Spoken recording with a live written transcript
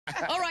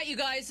All right, you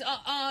guys,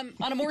 on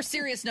a more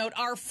serious note,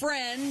 our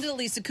friend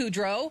Lisa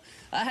Kudrow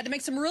had to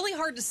make some really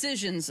hard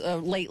decisions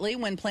lately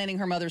when planning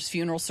her mother's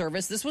funeral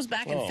service. This was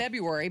back in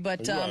February,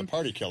 but you are a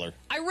party killer.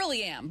 I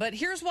really am. But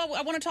here's what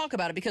I want to talk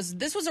about it, because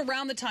this was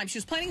around the time she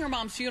was planning her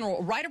mom's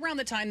funeral, right around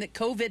the time that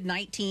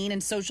COVID-19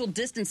 and social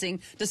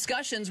distancing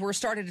discussions were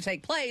starting to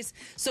take place.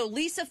 So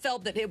Lisa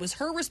felt that it was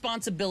her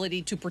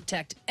responsibility to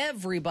protect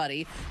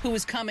everybody who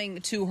was coming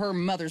to her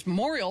mother's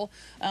memorial,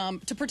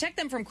 to protect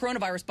them from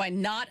coronavirus by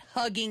not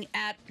hugging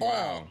at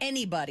all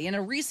anybody. In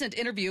a recent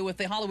interview with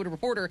The Hollywood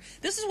Reporter,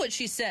 this is what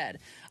she said.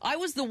 I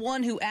was the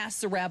one who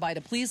asked the rabbi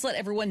to please let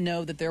everyone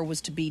know that there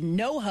was to be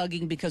no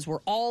hugging because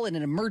we're all in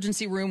an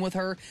emergency room with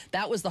her.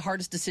 That was the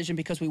hardest decision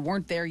because we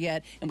weren't there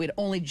yet and we'd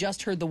only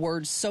just heard the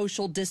word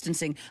social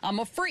distancing. I'm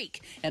a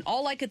freak. And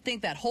all I could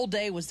think that whole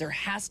day was there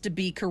has to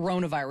be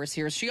coronavirus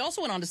here. She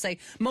also went on to say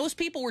most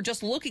people were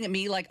just looking at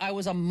me like I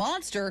was a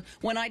monster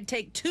when I'd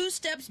take 2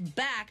 steps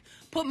back,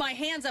 put my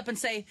hands up and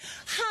say,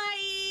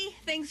 hi,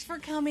 thanks for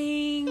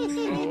coming.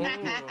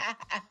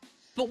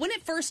 But when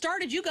it first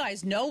started, you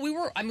guys know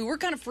we're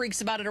kind of freaks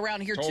about it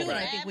around here, too. And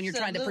I think when you're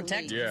trying to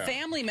protect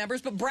family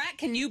members. But, Brat,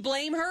 can you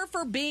blame her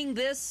for being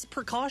this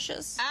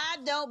precautious? I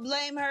don't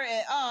blame her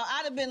at all.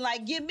 I'd have been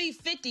like, give me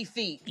 50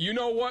 feet. You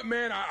know what,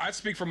 man? I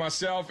speak for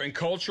myself, and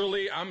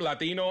culturally, I'm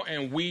Latino,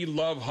 and we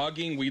love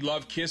hugging. We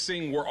love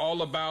kissing. We're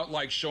all about,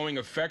 like, showing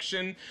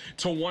affection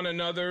to one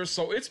another.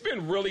 So it's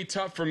been really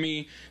tough for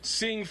me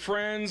seeing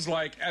friends,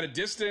 like, at a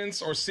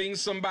distance or seeing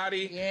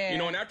somebody. You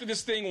know, and after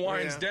this thing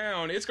winds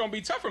down, it's going to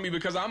be tough for me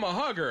because I'm a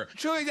hugger.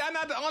 Truly, y'all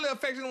not the only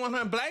affectionate one,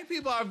 honey. Black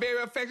people are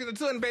very affectionate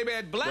too, and baby,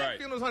 at black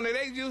funerals, honey,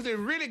 they usually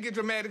really get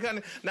dramatic,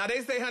 honey. Now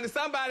they say, honey,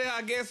 somebody,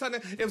 I guess, honey,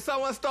 if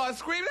someone starts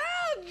screaming,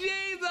 oh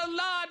Jesus,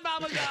 Lord,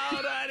 Mama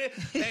God, honey,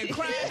 and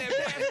crying and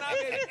passing out,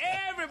 baby,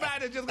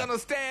 everybody's just gonna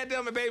stare at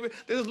them, and baby,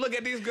 just look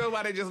at these girls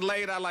while they just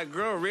laid out like,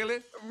 girl, really?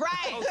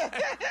 Right. Look,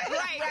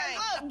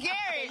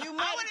 Gary, I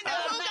want to know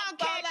who's gonna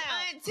catch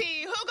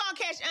Auntie. Who gonna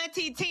catch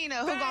Auntie Tina?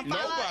 Who gonna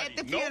follow her at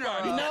the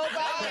funeral?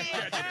 Nobody.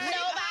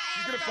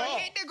 She's gonna fall.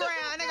 Hit the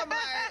ground.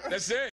 Nigga, That's it.